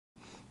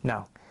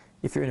Now,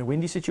 if you're in a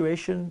windy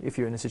situation, if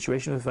you're in a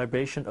situation with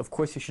vibration, of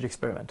course you should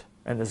experiment.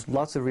 And there's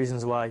lots of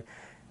reasons why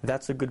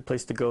that's a good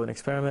place to go and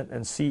experiment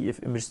and see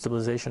if image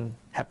stabilization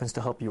happens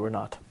to help you or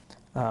not.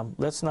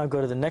 Let's now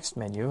go to the next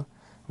menu,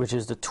 which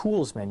is the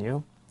Tools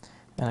menu.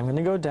 And I'm going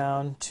to go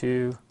down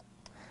to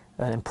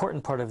an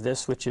important part of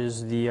this, which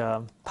is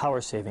the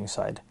power saving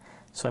side.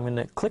 So I'm going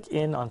to click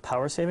in on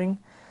power saving,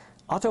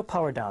 auto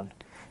power down.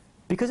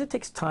 Because it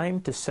takes time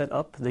to set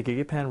up the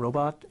GigaPan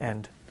robot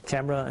and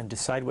camera and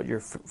decide what your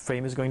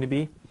frame is going to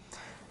be,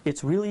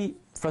 it's really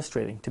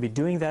frustrating to be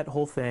doing that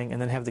whole thing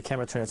and then have the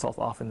camera turn itself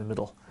off in the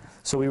middle.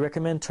 So we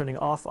recommend turning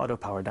off auto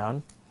power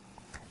down.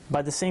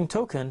 By the same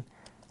token,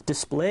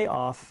 display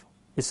off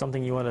is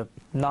something you want to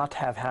not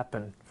have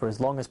happen for as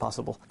long as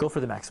possible. Go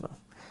for the maximum.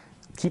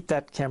 Keep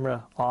that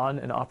camera on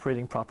and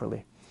operating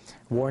properly.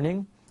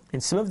 Warning, in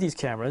some of these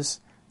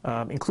cameras,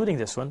 including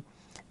this one,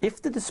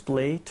 if the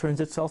display turns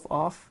itself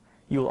off,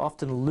 you will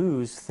often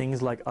lose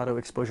things like auto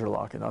exposure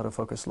lock and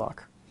autofocus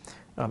lock.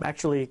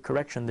 Actually,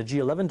 correction, the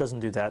G11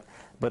 doesn't do that,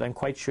 but I'm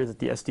quite sure that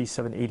the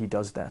SD780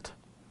 does that.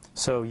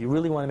 So you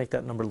really want to make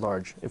that number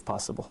large if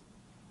possible.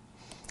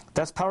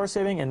 That's power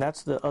saving, and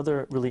that's the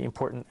other really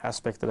important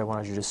aspect that I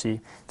wanted you to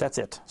see. That's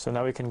it. So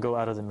now we can go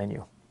out of the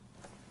menu.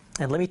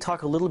 And let me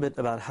talk a little bit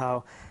about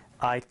how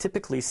I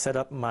typically set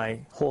up my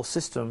whole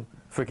system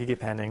for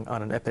GigaPanning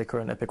on an Epic or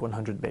an Epic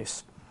 100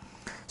 base.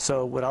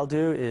 So what I'll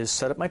do is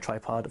set up my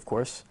tripod, of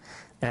course,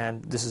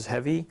 and this is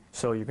heavy,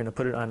 so you're going to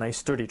put it on a nice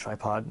sturdy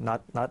tripod,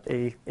 not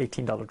a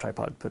 $18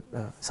 tripod,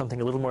 but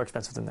something a little more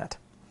expensive than that.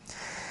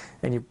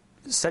 And you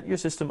set your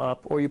system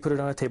up, or you put it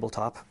on a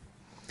tabletop.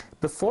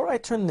 Before I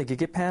turn the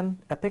GigaPan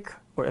Epic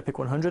or Epic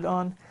 100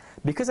 on,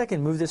 because I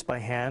can move this by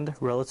hand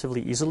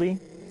relatively easily,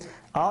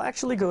 I'll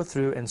actually go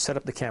through and set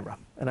up the camera.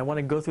 And I want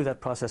to go through that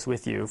process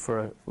with you for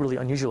a really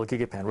unusual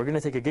GigaPan. We're going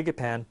to take a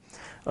GigaPan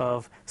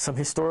of some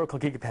historical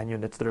GigaPan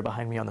units that are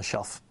behind me on the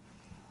shelf.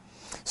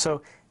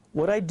 So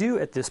what I do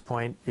at this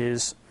point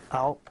is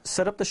I'll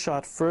set up the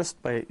shot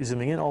first by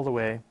zooming in all the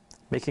way,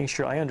 making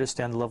sure I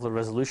understand the level of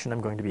resolution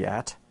I'm going to be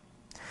at.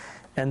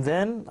 And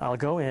then I'll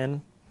go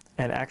in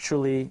and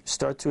actually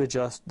start to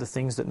adjust the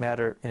things that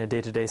matter in a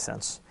day-to-day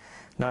sense.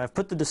 Now I've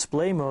put the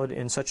display mode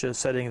in such a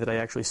setting that I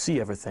actually see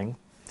everything.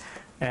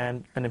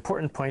 And an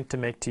important point to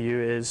make to you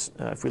is,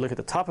 if we look at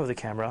the top of the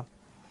camera,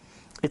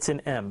 it's in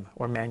M,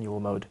 or manual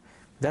mode.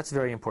 That's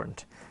very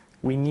important.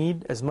 We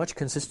need as much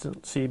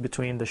consistency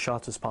between the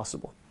shots as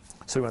possible.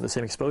 So we want the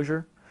same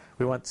exposure.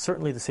 We want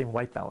certainly the same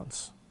white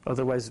balance.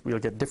 Otherwise, we'll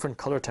get different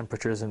color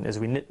temperatures, and as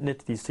we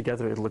knit these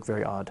together, it'll look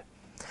very odd.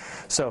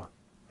 So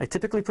I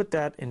typically put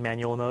that in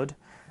manual mode.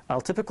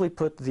 I'll typically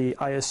put the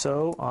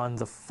ISO on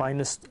the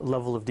finest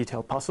level of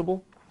detail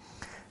possible.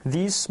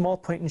 These small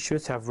point and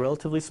shoots have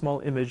relatively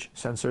small image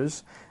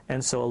sensors,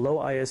 and so a low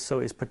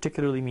ISO is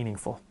particularly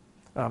meaningful.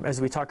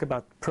 As we talk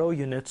about pro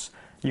units,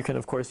 you can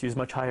of course use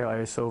much higher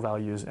ISO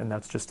values, and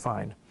that's just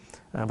fine.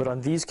 But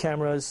on these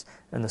cameras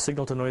and the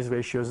signal-to-noise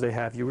ratios they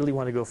have, you really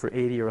want to go for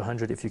 80 or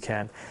 100 if you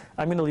can.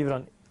 I'm going to leave it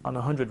on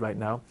 100 right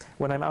now.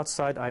 When I'm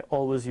outside, I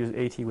always use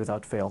 80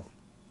 without fail.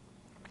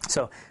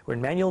 So we're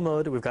in manual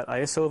mode. We've got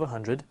ISO of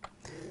 100.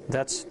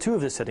 That's two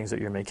of the settings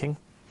that you're making.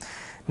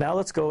 Now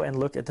let's go and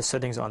look at the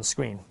settings on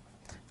screen.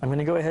 I'm going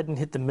to go ahead and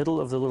hit the middle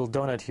of the little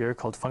donut here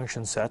called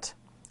function set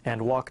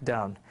and walk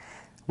down.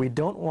 We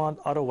don't want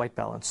auto white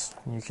balance.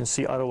 And you can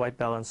see auto white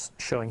balance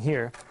showing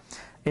here.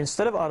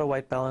 Instead of auto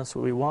white balance,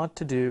 what we want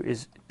to do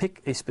is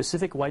pick a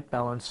specific white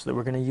balance that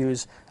we're going to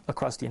use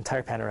across the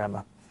entire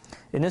panorama.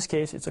 In this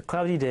case, it's a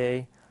cloudy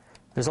day.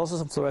 There's also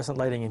some fluorescent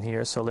lighting in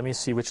here, so let me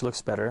see which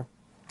looks better.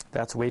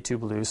 That's way too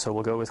blue, so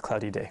we'll go with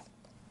cloudy day.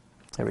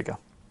 There we go.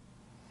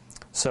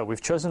 So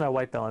we've chosen our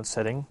white balance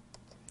setting.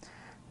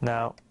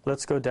 Now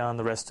let's go down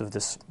the rest of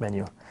this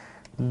menu.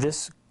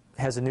 This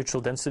has a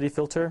neutral density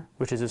filter,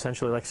 which is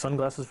essentially like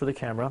sunglasses for the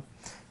camera.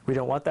 We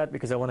don't want that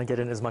because I want to get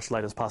in as much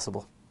light as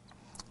possible.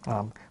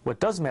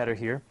 What does matter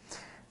here,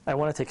 I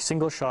want to take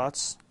single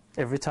shots.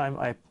 Every time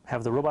I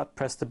have the robot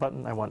press the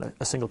button, I want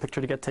a single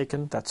picture to get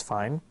taken. That's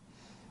fine.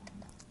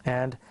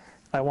 And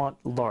I want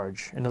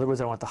large. In other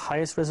words, I want the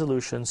highest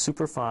resolution,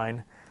 super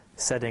fine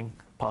setting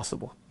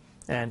possible.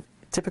 And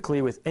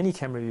typically with any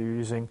camera you're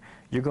using,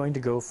 you're going to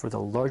go for the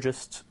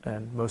largest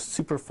and most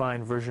super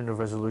fine version of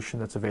resolution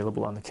that's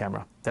available on the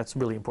camera. That's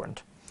really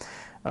important.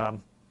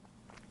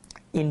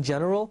 In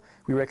general,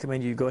 we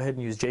recommend you go ahead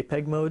and use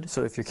JPEG mode.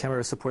 So if your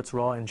camera supports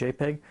RAW and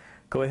JPEG,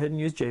 go ahead and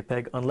use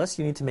JPEG unless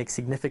you need to make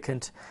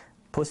significant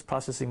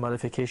post-processing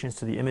modifications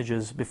to the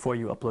images before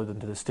you upload them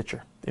to the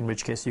Stitcher, in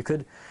which case you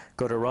could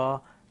go to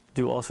RAW,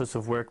 do all sorts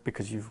of work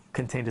because you've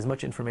contained as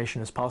much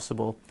information as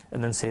possible,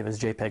 and then save as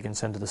JPEG and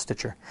send to the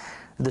Stitcher.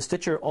 The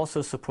Stitcher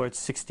also supports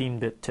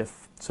 16-bit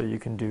TIFF, so you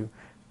can do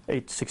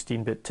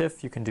 16-bit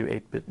TIFF, you can do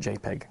 8-bit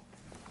JPEG.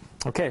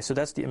 Okay, so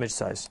that's the image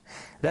size.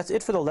 That's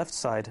it for the left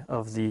side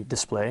of the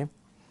display.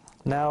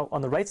 Now,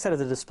 on the right side of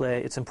the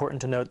display, it's important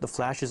to note the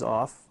flash is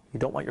off. You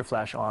don't want your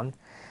flash on.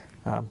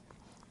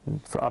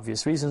 For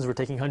obvious reasons, we're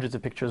taking hundreds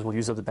of pictures, we'll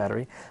use up the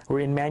battery.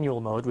 We're in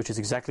manual mode, which is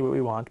exactly what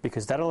we want,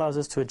 because that allows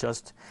us to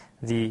adjust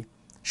the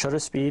shutter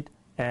speed,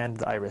 and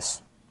the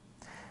iris.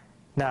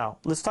 Now,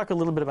 let's talk a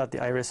little bit about the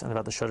iris and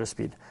about the shutter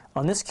speed.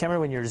 On this camera,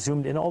 when you're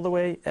zoomed in all the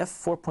way,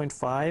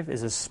 f4.5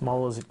 is as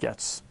small as it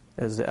gets,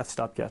 as the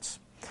f-stop gets.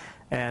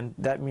 And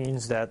that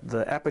means that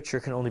the aperture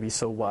can only be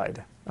so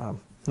wide.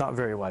 Not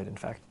very wide, in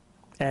fact.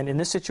 And in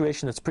this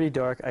situation that's pretty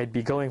dark, I'd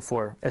be going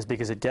for as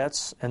big as it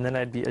gets, and then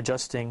I'd be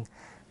adjusting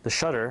the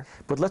shutter.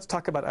 But let's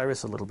talk about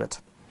iris a little bit.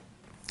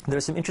 There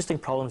are some interesting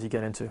problems you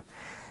get into.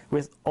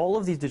 With all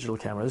of these digital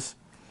cameras,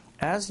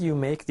 as you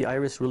make the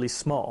iris really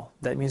small,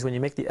 that means when you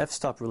make the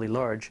f-stop really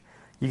large,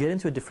 you get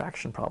into a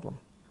diffraction problem.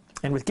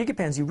 And with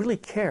GigaPans, you really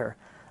care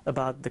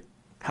about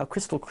how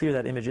crystal clear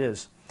that image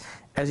is.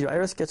 As your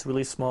iris gets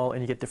really small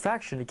and you get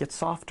diffraction, it gets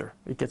softer.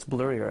 It gets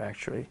blurrier,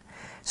 actually.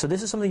 So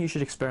this is something you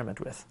should experiment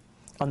with.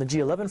 On the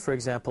G11, for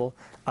example,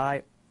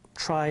 I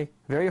try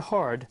very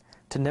hard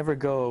to never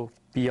go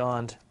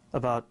beyond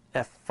about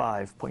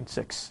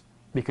f5.6,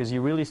 because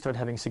you really start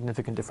having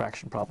significant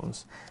diffraction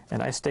problems.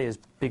 And I stay as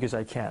big as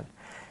I can.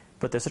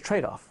 But there's a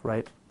trade-off,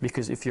 right?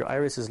 Because if your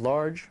iris is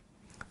large,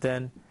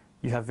 then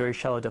you have very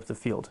shallow depth of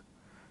field.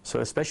 So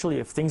especially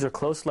if things are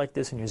close like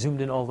this and you're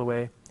zoomed in all the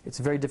way, it's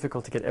very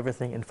difficult to get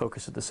everything in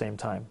focus at the same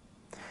time.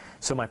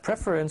 So my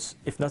preference,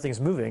 if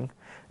nothing's moving,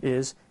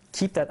 is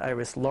keep that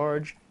iris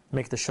large,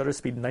 make the shutter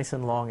speed nice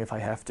and long if I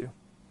have to.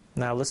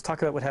 Now let's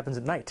talk about what happens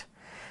at night,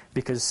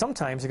 because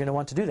sometimes you're going to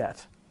want to do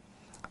that.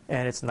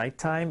 And it's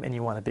nighttime and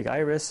you want a big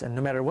iris, and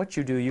no matter what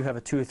you do, you have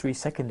a 2 or 3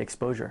 second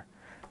exposure.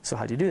 So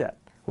how do you do that?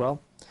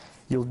 Well,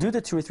 you'll do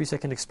the 2 or 3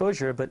 second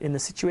exposure, but in a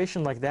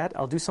situation like that,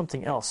 I'll do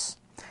something else.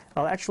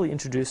 I'll actually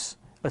introduce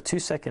a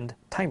 2-second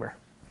timer.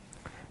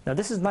 Now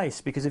this is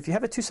nice, because if you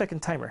have a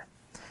 2-second timer,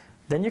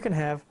 then you can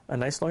have a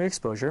nice long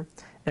exposure,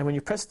 and when you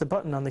press the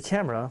button on the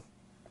camera,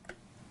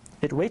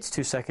 it waits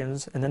 2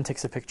 seconds and then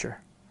takes a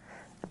picture.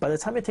 By the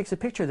time it takes a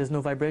picture, there's no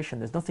vibration,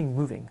 there's nothing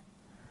moving.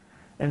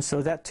 And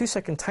so that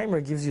 2-second timer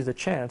gives you the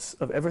chance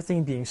of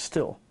everything being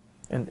still.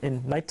 And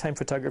in nighttime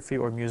photography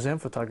or museum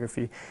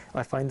photography,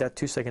 I find that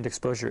 2-second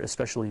exposure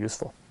especially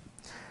useful.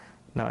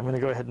 Now I'm going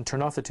to go ahead and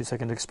turn off the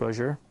 2-second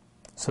exposure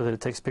so that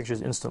it takes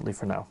pictures instantly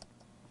for now.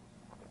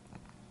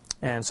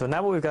 And so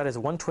now what we've got is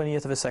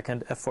 1/20th of a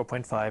second,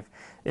 f4.5,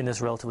 in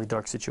this relatively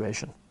dark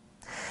situation.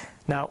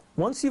 Now,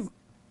 once you've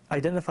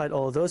identified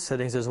all of those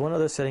settings, there's one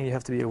other setting you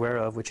have to be aware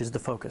of, which is the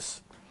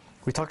focus.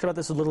 We talked about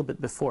this a little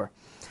bit before.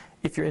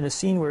 If you're in a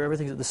scene where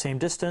everything's at the same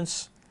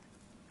distance,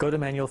 go to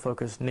manual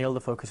focus, nail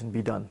the focus, and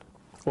be done.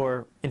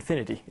 Or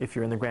infinity, if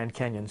you're in the Grand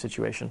Canyon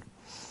situation.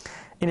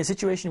 In a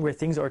situation where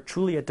things are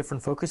truly at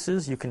different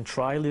focuses, you can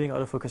try leaving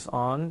autofocus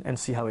on and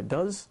see how it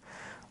does,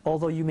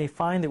 although you may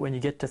find that when you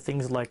get to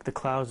things like the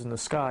clouds in the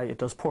sky, it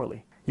does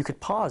poorly. You could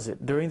pause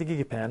it during the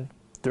GigaPan,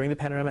 during the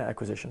panorama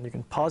acquisition. You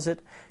can pause it,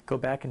 go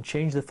back and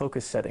change the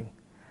focus setting.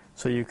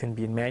 So you can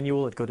be in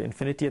manual and go to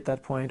infinity at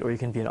that point, or you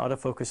can be in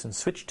autofocus and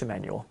switch to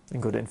manual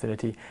and go to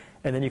infinity,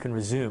 and then you can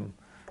resume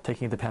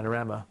taking the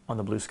panorama on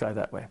the blue sky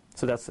that way.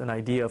 So that's an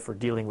idea for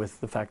dealing with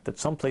the fact that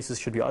some places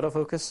should be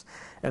autofocus,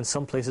 and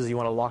some places you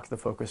want to lock the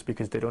focus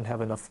because they don't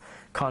have enough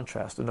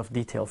contrast, enough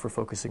detail for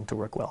focusing to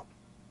work well.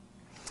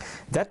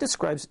 That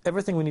describes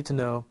everything we need to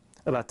know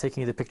about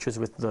taking the pictures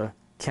with the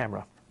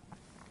camera.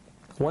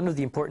 One of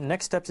the important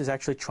next steps is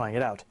actually trying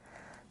it out.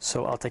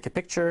 So I'll take a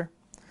picture,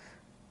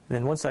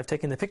 then once I've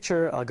taken the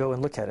picture, I'll go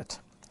and look at it.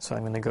 So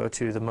I'm going to go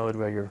to the mode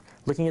where you're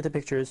looking at the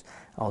pictures,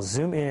 I'll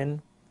zoom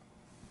in,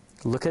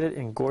 look at it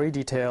in gory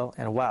detail,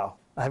 and wow,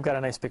 I've got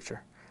a nice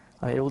picture.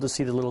 I'm able to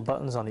see the little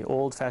buttons on the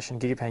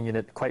old-fashioned GigaPan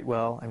unit quite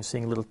well. I'm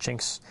seeing little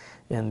chinks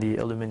in the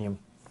aluminum.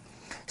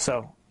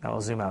 So now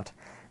I'll zoom out.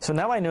 So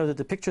now I know that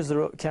the pictures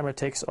the camera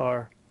takes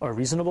are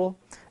reasonable.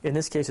 In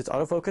this case, it's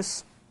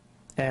autofocus,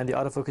 and the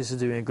autofocus is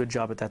doing a good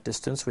job at that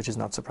distance, which is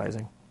not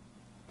surprising.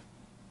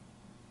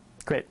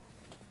 Great.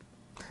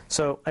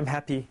 So I'm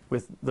happy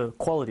with the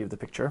quality of the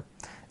picture,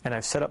 and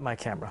I've set up my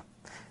camera.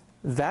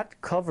 That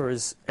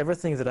covers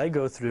everything that I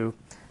go through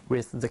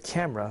with the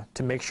camera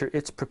to make sure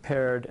it's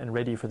prepared and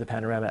ready for the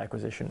panorama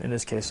acquisition, in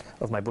this case,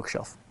 of my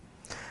bookshelf.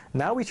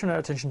 Now we turn our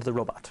attention to the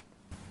robot.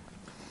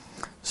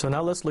 So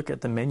now let's look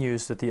at the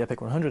menus that the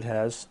Epic 100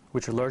 has,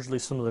 which are largely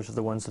similar to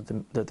the ones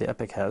that the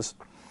Epic has.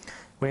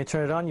 When you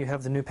turn it on, you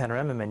have the new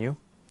panorama menu,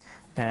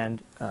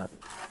 and I'm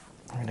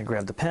going to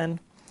grab the pen.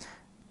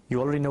 You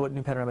already know what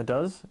new panorama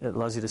does. It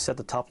allows you to set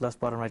the top, left,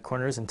 bottom, right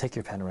corners and take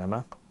your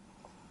panorama.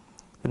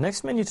 The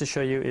next menu to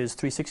show you is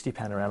 360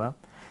 panorama.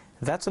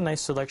 That's a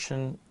nice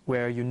selection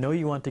where you know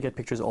you want to get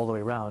pictures all the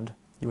way around.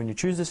 When you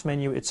choose this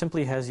menu, it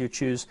simply has you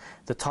choose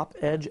the top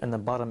edge and the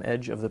bottom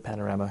edge of the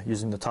panorama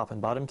using the top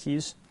and bottom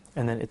keys,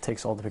 and then it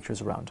takes all the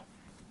pictures around.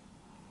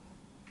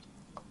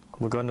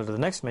 We'll go into the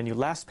next menu,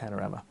 last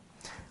panorama.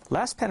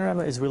 Last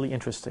panorama is really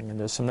interesting, and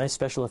there's some nice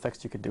special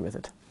effects you could do with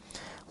it.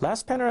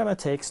 Last panorama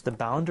takes the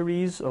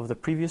boundaries of the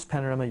previous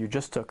panorama you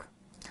just took,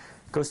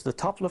 goes to the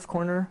top left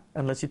corner,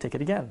 and lets you take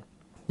it again.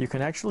 You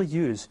can actually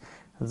use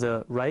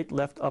the right,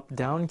 left, up,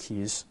 down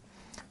keys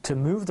to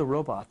move the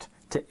robot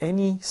to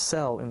any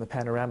cell in the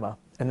panorama,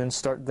 and then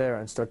start there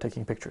and start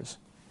taking pictures.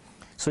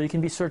 So you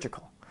can be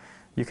surgical.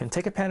 You can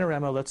take a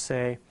panorama, let's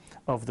say,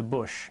 of the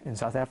bush in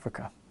South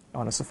Africa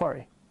on a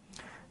safari.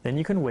 Then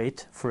you can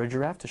wait for a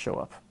giraffe to show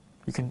up.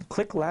 You can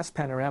click last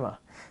panorama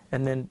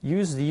and then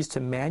use these to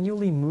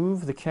manually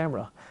move the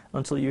camera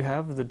until you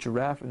have the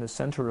giraffe in the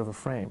center of a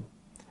frame.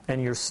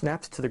 And you're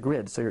snapped to the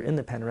grid, so you're in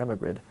the panorama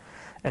grid.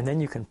 And then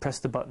you can press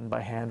the button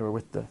by hand or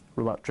with the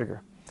robot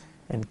trigger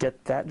and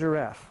get that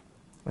giraffe.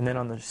 And then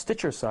on the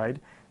stitcher side,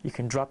 you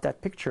can drop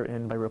that picture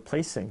in by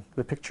replacing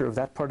the picture of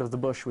that part of the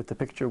bush with the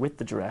picture with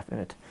the giraffe in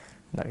it.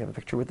 Now you have a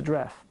picture with the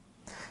giraffe.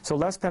 So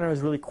last panorama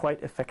is really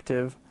quite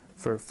effective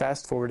for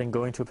fast forwarding,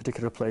 going to a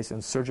particular place,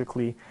 and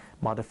surgically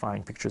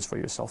modifying pictures for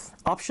yourself.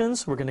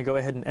 Options, we're going to go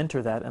ahead and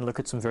enter that and look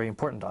at some very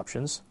important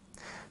options.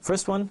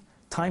 First one,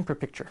 time per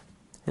picture.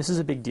 This is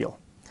a big deal.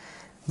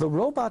 The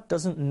robot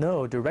doesn't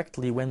know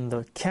directly when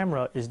the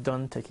camera is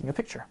done taking a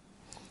picture.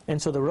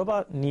 And so the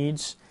robot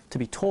needs to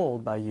be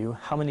told by you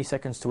how many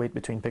seconds to wait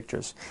between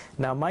pictures.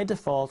 Now my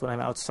default when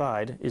I'm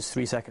outside is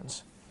 3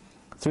 seconds.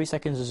 3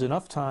 seconds is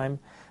enough time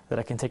that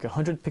I can take a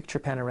 100 picture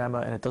panorama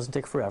and it doesn't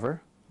take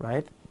forever,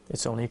 right?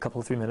 It's only a couple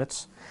of 3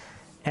 minutes.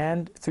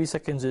 And 3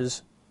 seconds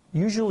is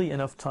usually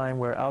enough time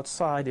where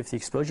outside, if the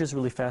exposure is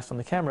really fast on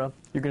the camera,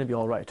 you're going to be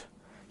all right.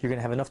 You're going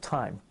to have enough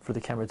time for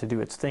the camera to do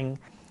its thing.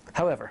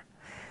 However,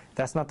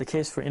 that's not the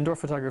case for indoor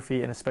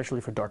photography and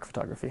especially for dark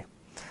photography.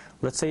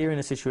 Let's say you're in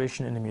a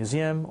situation in a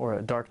museum or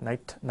a dark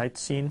night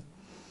scene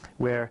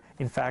where,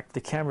 in fact,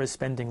 the camera is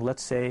spending,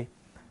 let's say,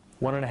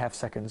 1.5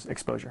 seconds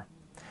exposure.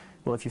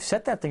 Well, if you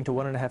set that thing to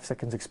 1.5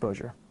 seconds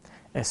exposure,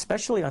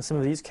 especially on some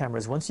of these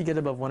cameras, once you get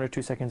above 1 or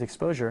 2 seconds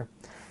exposure,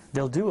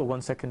 they'll do a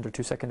 1 second or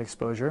 2 second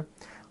exposure,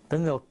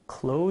 then they'll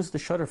close the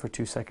shutter for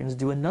 2 seconds,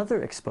 do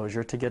another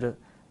exposure to get a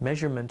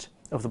measurement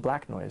of the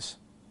black noise.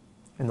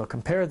 And they'll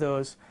compare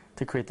those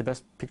to create the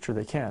best picture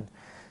they can.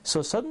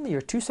 So suddenly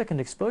your 2 second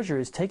exposure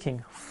is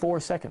taking 4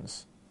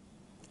 seconds.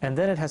 And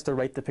then it has to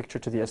write the picture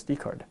to the SD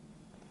card.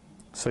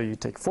 So you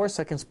take 4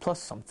 seconds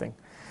plus something.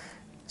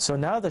 So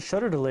now the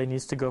shutter delay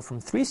needs to go from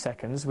 3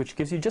 seconds, which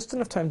gives you just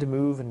enough time to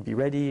move and be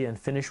ready and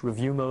finish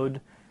review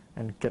mode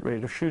and get ready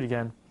to shoot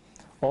again,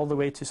 all the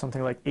way to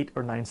something like 8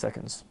 or 9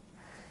 seconds.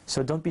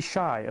 So don't be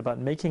shy about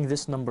making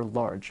this number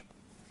large.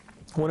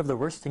 One of the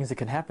worst things that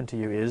can happen to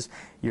you is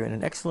you're in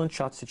an excellent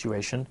shot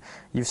situation,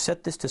 you've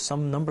set this to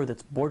some number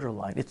that's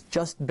borderline, it's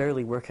just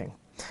barely working,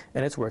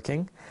 and it's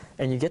working,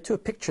 and you get to a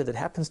picture that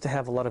happens to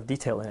have a lot of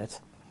detail in it,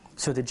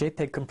 so the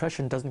JPEG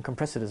compression doesn't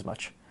compress it as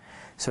much.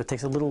 So it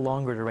takes a little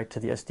longer to write to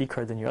the SD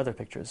card than your other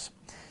pictures.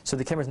 So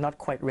the camera's not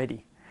quite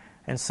ready.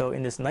 And so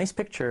in this nice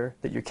picture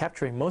that you're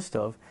capturing most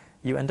of,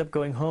 you end up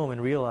going home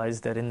and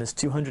realize that in this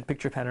 200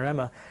 picture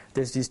panorama,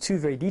 there's these 2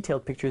 very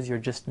detailed pictures, you're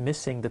just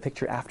missing the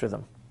picture after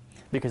them,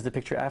 because the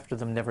picture after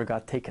them never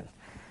got taken.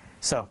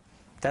 So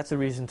that's a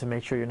reason to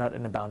make sure you're not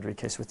in a boundary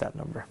case with that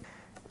number.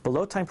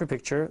 Below time per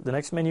picture, the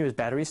next menu is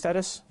battery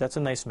status. That's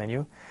a nice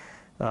menu.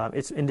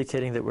 It's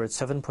indicating that we're at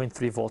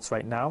 7.3 volts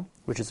right now,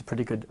 which is a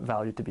pretty good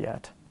value to be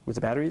at with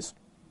the batteries.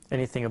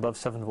 Anything above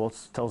 7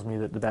 volts tells me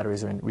that the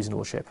batteries are in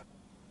reasonable shape.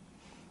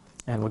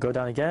 And we'll go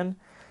down again.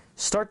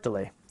 Start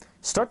delay.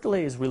 Start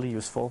delay is really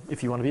useful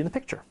if you want to be in the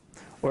picture,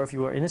 or if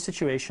you are in a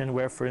situation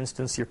where, for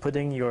instance, you're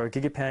putting your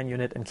GigaPan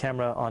unit and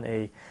camera on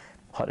a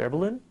hot air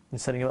balloon and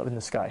setting it up in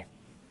the sky.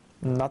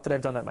 Not that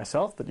I've done that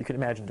myself, but you can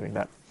imagine doing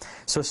that.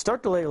 So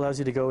start delay allows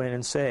you to go in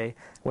and say,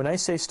 when I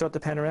say start the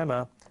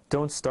panorama,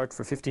 don't start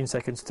for 15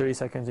 seconds, 30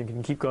 seconds, and you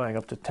can keep going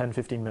up to 10,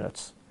 15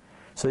 minutes.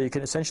 So you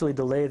can essentially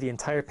delay the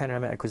entire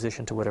panorama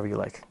acquisition to whatever you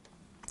like.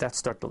 That's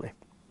start delay.